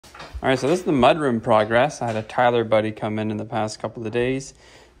All right, so this is the mudroom progress. I had a Tyler buddy come in the past couple of days,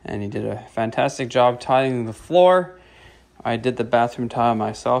 and he did a fantastic job tiling the floor. I did the bathroom tile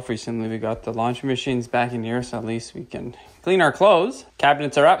myself. Recently, we got the laundry machines back in here, so at least we can clean our clothes.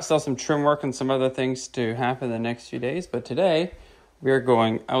 Cabinets are up, still some trim work and some other things to happen the next few days. But today, we are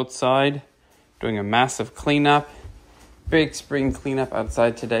going outside, doing a massive cleanup, big spring cleanup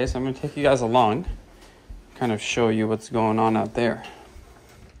outside today. So I'm going to take you guys along, kind of show you what's going on out there.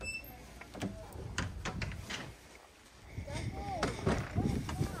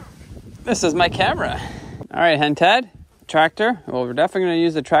 This is my camera. All right, Hen Ted, tractor. Well, we're definitely going to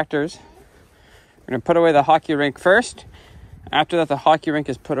use the tractors. We're going to put away the hockey rink first. After that, the hockey rink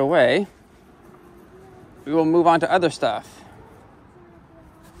is put away, we will move on to other stuff.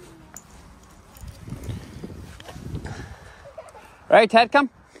 All right, Ted, come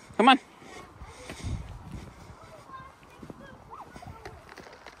on.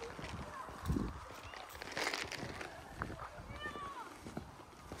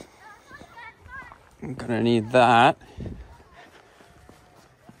 I'm gonna need that.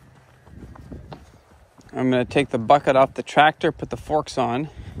 I'm gonna take the bucket off the tractor, put the forks on,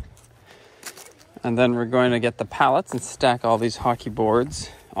 and then we're going to get the pallets and stack all these hockey boards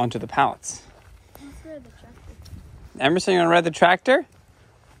onto the pallets. Let's ride the tractor. Emerson, you wanna ride the tractor?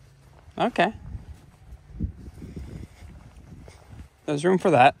 Okay. There's room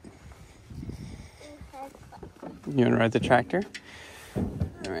for that. You wanna ride the tractor?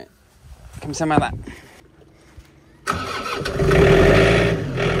 All right. Come sit on my lap.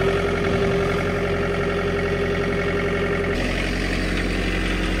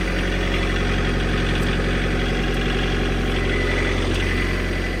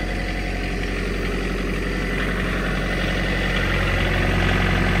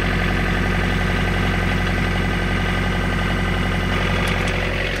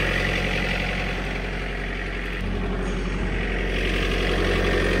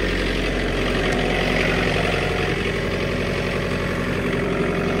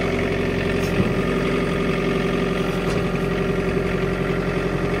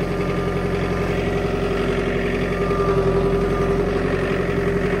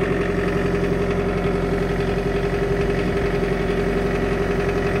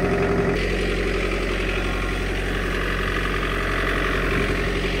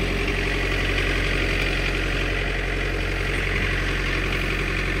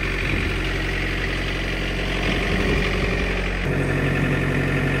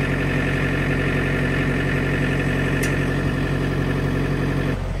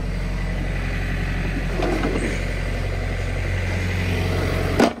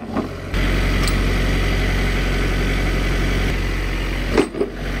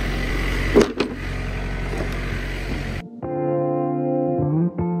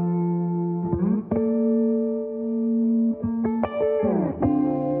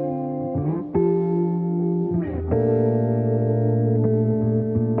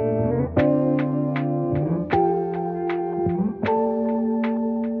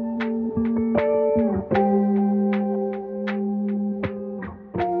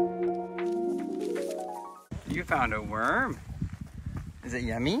 You found a worm. Is it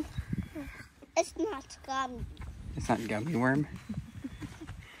yummy? It's not gummy. It's not gummy worm.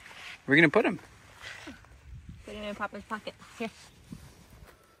 We're gonna put him. Put him in Papa's pocket. Here.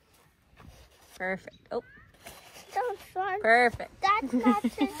 Perfect. Oh. Don't run. Perfect. That's not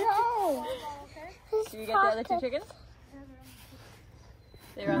his home. Did you get the other two chickens?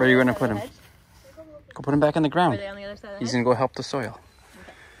 Where are you gonna put him? Go put him back in the ground. Were they on the other side of the He's hedge? gonna go help the soil.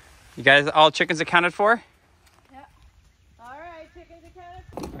 Okay. You guys, all chickens accounted for? Yeah. All right, chickens accounted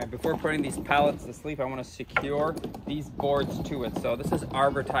for. All right, before putting these pallets to sleep, I want to secure these boards to it. So this is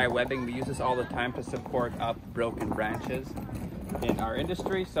arbor tie webbing. We use this all the time to support up broken branches in our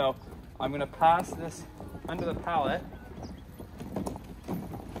industry. So I'm gonna pass this under the pallet.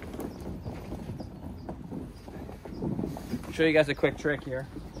 Show you guys a quick trick here.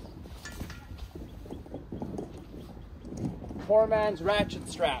 Poor man's ratchet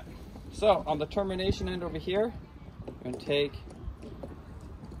strap. So on the termination end over here, I'm gonna take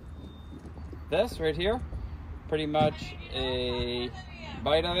this right here, pretty much a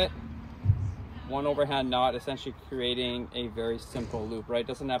bite of it, one overhand knot, essentially creating a very simple loop, right? It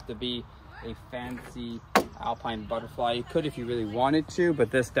doesn't have to be a fancy alpine butterfly. You could if you really wanted to,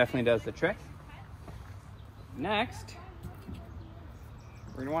 but this definitely does the trick. Next,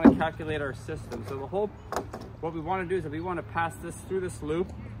 we're gonna want to calculate our system. So what we want to do is that we want to pass this through this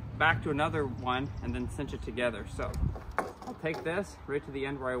loop back to another one and then cinch it together. So I'll take this right to the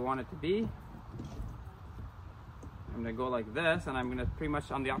end where I want it to be. I'm I'm gonna go like this, and I'm gonna pretty much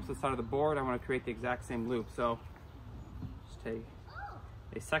on the opposite side of the board, I wanna create the exact same loop. So just take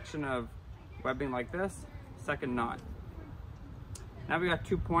a section of webbing like this, second knot. Now we got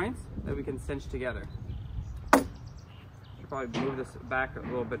 2 points that we can cinch together. Should probably move this back a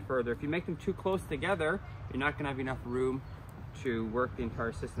little bit further. If you make them too close together, you're not gonna have enough room to work the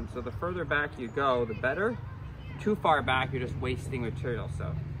entire system. So the further back you go, the better. Too far back, you're just wasting material.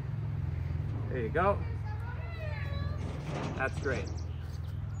 So there you go. That's great.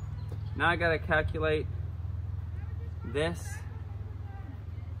 Now I gotta calculate this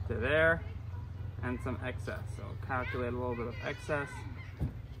to there and some excess. So calculate a little bit of excess.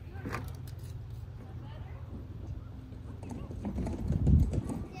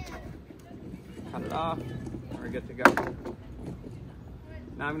 Cut it off, and we're good to go.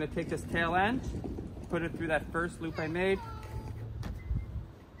 Now I'm gonna take this tail end, put it through that first loop I made.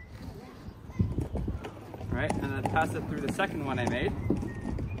 Right, and then pass it through the second one I made.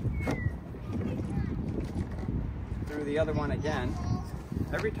 Through the other one again.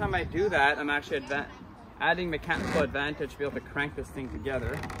 Every time I do that, I'm actually adding mechanical advantage to be able to crank this thing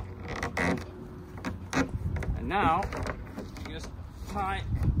together. And now, you just tie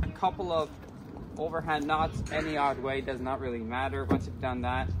a couple of overhand knots any odd way, does not really matter. Once you've done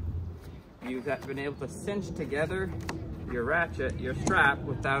that, you've been able to cinch together your ratchet, your strap,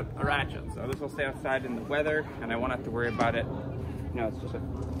 without a ratchet. So this will stay outside in the weather, and I won't have to worry about it. You know, it's just a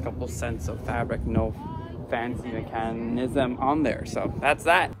couple cents of fabric, no fancy mechanism on there. So that's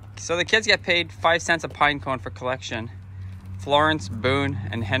that. So the kids get paid 5 cents a pine cone for collection. Florence, Boone,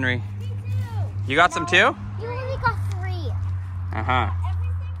 and Henry. You got some too? You only got 3. Uh-huh.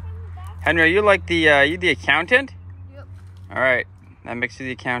 Henry, are you like you the accountant? Yep. All right, that makes you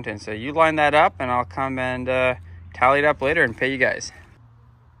the accountant. So you line that up, and I'll come and tally it up later and pay you guys.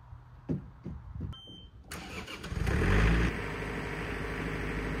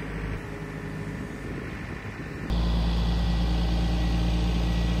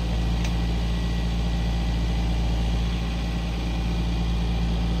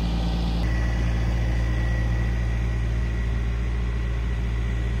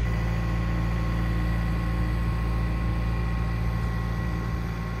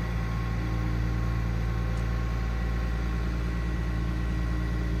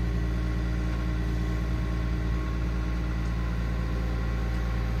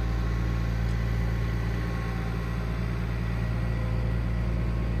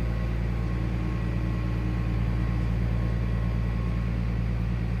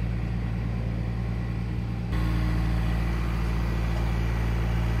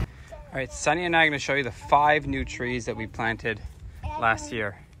 All right, Sunny and I are going to show you the 5 new trees that we planted last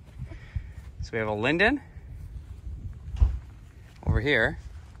year. So we have a linden over here,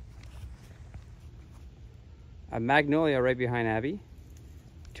 a magnolia right behind Abby,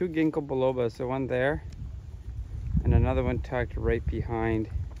 2 ginkgo bilobas, so one there, and another one tucked right behind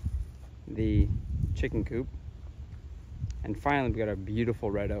the chicken coop. And finally, we got a beautiful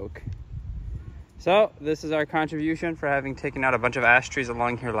red oak. So this is our contribution for having taken out a bunch of ash trees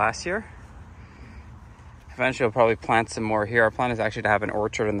along here last year. Eventually we'll probably plant some more here. Our plan is actually to have an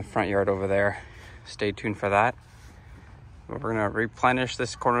orchard in the front yard over there. Stay tuned for that. But we're gonna replenish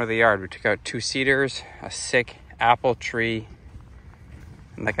this corner of the yard. We took out 2 cedars, a sick apple tree,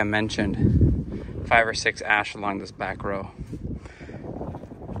 and like I mentioned, 5 or 6 ash along this back row.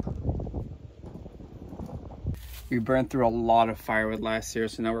 We burned through a lot of firewood last year,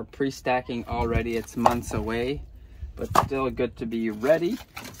 so now we're pre-stacking already. It's months away, but still good to be ready.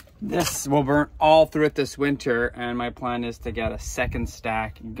 This will burn all through it this winter, and my plan is to get a second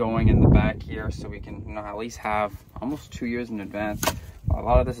stack going in the back here so we can at least have almost 2 years in advance. A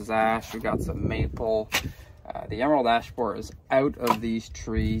lot of this is ash. We got some maple. The emerald ash borer is out of these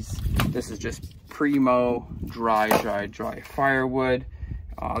trees. This is just primo dry firewood.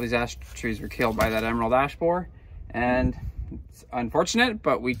 All these ash trees were killed by that emerald ash borer. And it's unfortunate,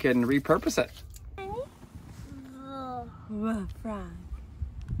 but we can repurpose it. Oh.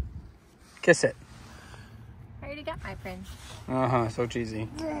 Kiss it. I already got my friend. Uh-huh, so cheesy.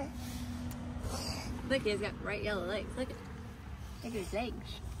 Look, he's got bright yellow legs. Look at his legs.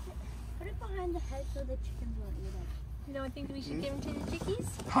 Put it behind the head so the chickens won't eat it. You don't think we should give him to the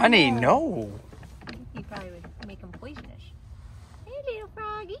chickies? Honey, no. I think he probably would make them poisonous. Hey, little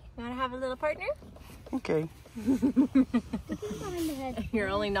froggy. You want to have a little partner? Okay. Put it behind the head. You're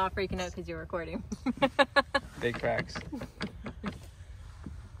only not freaking out because you're recording. Big facts.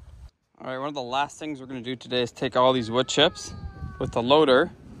 All right, one of the last things we're gonna do today is take all these wood chips with the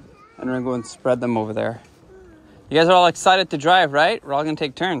loader, and we're gonna go and spread them over there. You guys are all excited to drive, right? We're all gonna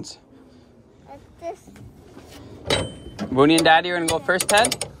take turns. Like this. Booney and Daddy are gonna go first,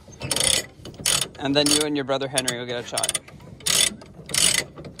 Ted. And then you and your brother Henry will get a shot.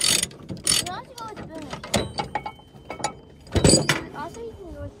 You also go with Boone. Also, you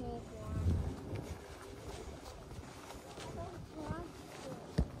can go with me if you want.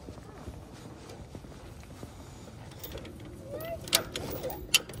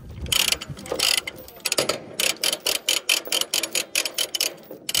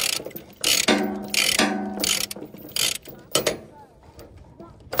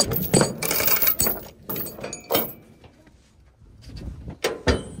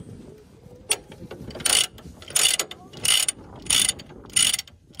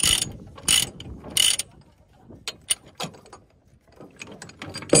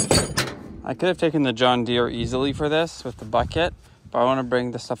 I could have taken the John Deere easily for this with the bucket, but I want to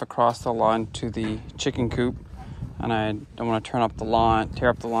bring the stuff across the lawn to the chicken coop, and I don't want to tear up the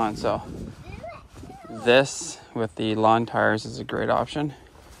lawn, so this with the lawn tires is a great option.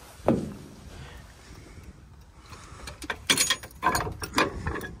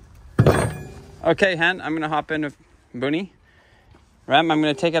 Okay, Hen, I'm going to hop in with Booney. Rem, I'm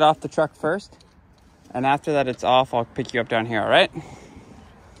going to take it off the truck first, and after that it's off, I'll pick you up down here, all right?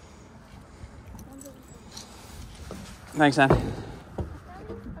 Thanks, Hen.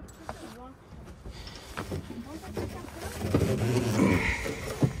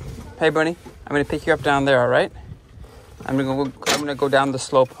 Hey, Booney, I'm going to pick you up down there, all right? I'm gonna go down the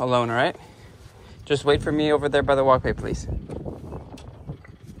slope alone, all right? Just wait for me over there by the walkway, please.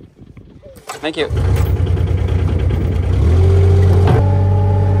 Thank you.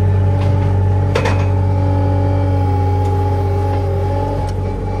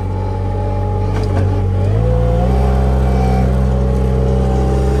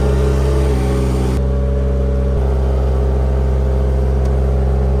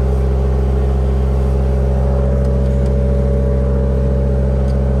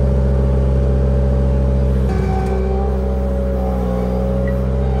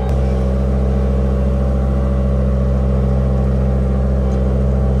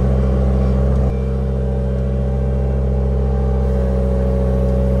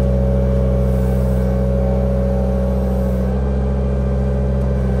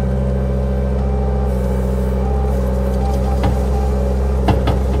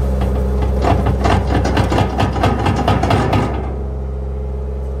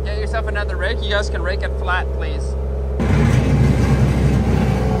 Another rake. You guys can rake it flat, please.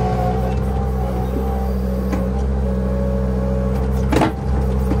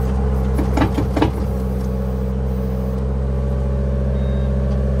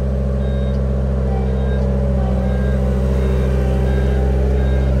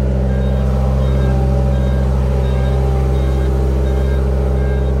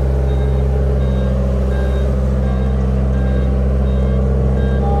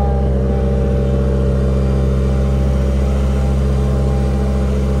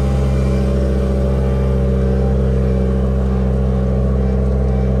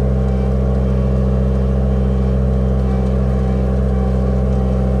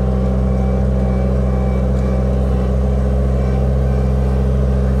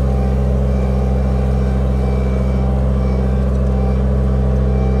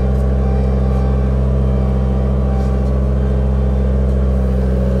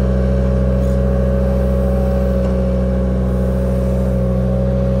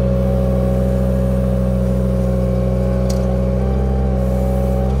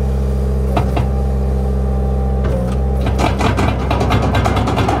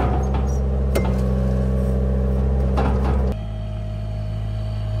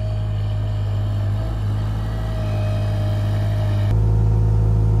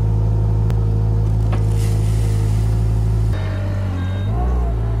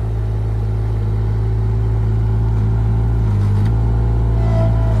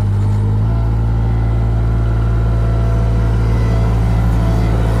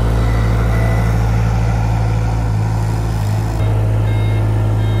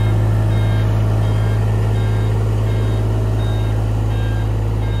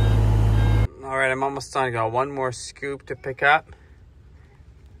 I'm almost done. I got one more scoop to pick up.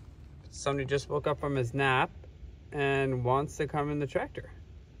 Somebody just woke up from his nap and wants to come in the tractor.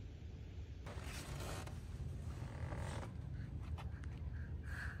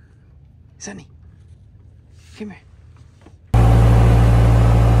 Sonny, come here.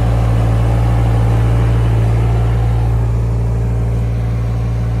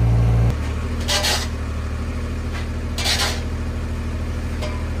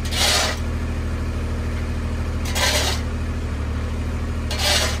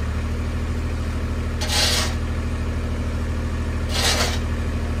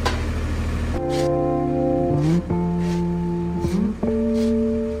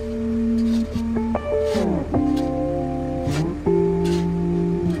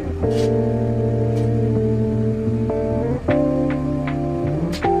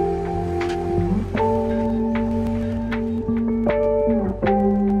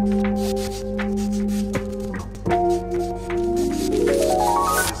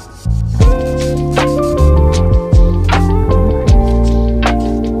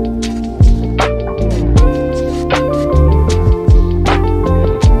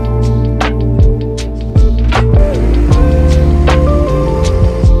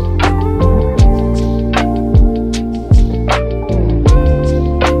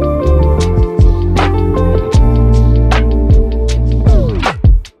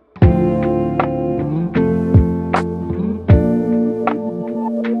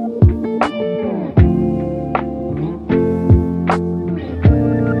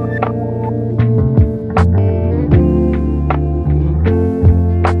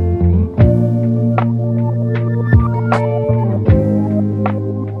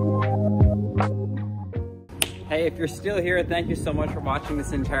 here. Thank you so much for watching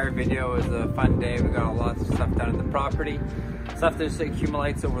this entire video. It was a fun day. We got a lot of stuff done in the property. Stuff that just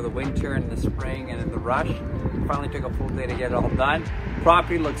accumulates over the winter and the spring and in the rush. Finally took a full day to get it all done.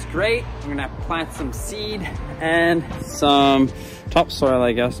 Property looks great. We're gonna plant some seed and some topsoil,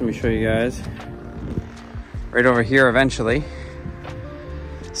 I guess. Let me show you guys. Right over here eventually.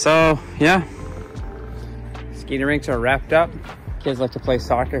 So yeah, skating rinks are wrapped up. Kids like to play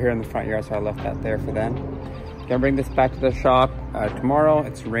soccer here in the front yard, so I left that there for them. Gonna bring this back to the shop tomorrow.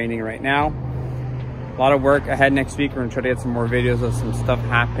 It's raining right now. A lot of work ahead next week. We're gonna try to get some more videos of some stuff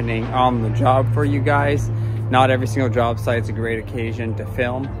happening on the job for you guys. Not every single job site is a great occasion to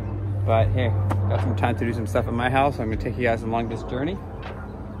film, but hey, got some time to do some stuff at my house. So I'm gonna take you guys along this journey.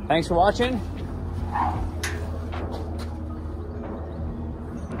 Thanks for watching.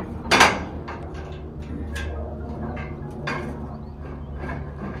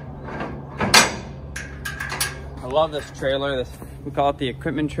 I love this trailer. We call it the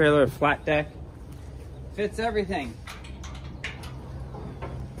equipment trailer, flat deck. Fits everything.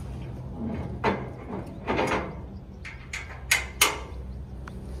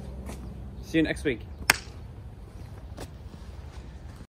 See you next week.